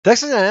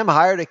Texas A&M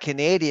hired a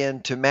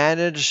Canadian to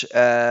manage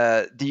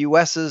the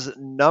US's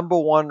number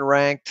one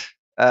ranked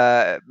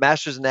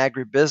Masters in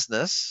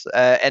Agribusiness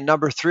and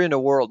number three in the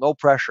world. No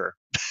pressure.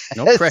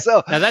 No pressure.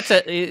 So Now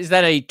is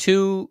that a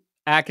 2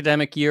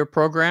 academic year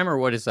program, or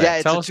what is yeah, that?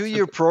 it's a Tell us. 2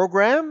 year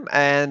program,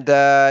 and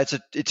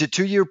it's a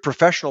 2 year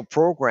professional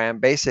program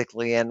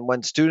basically. And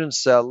when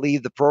students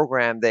leave the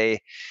program,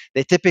 they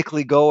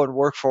typically go and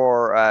work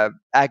for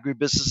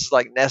agribusinesses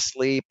like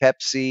Nestle,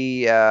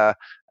 Pepsi,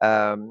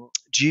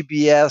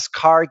 GBS,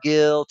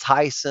 Cargill,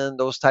 Tyson,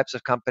 those types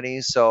of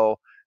companies. So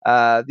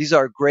these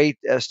are great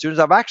students.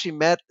 I've actually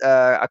met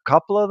a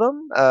couple of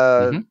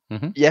them Hmm.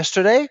 Hmm.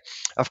 yesterday.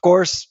 Of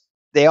course,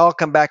 they all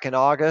come back in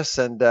August,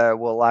 and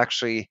we'll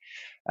actually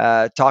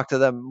talk to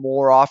them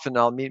more often.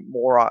 I'll meet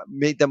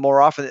them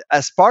more often.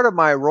 As part of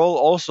my role,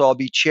 also, I'll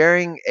be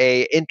chairing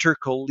a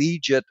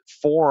intercollegiate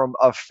forum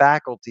of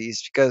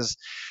faculties because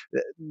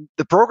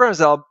the programs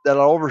that I'll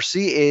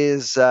oversee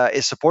is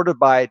supported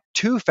by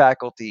two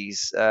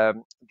faculties: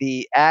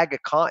 the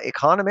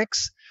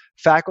economics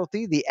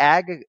faculty, the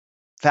ag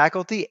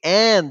faculty,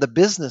 and the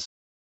business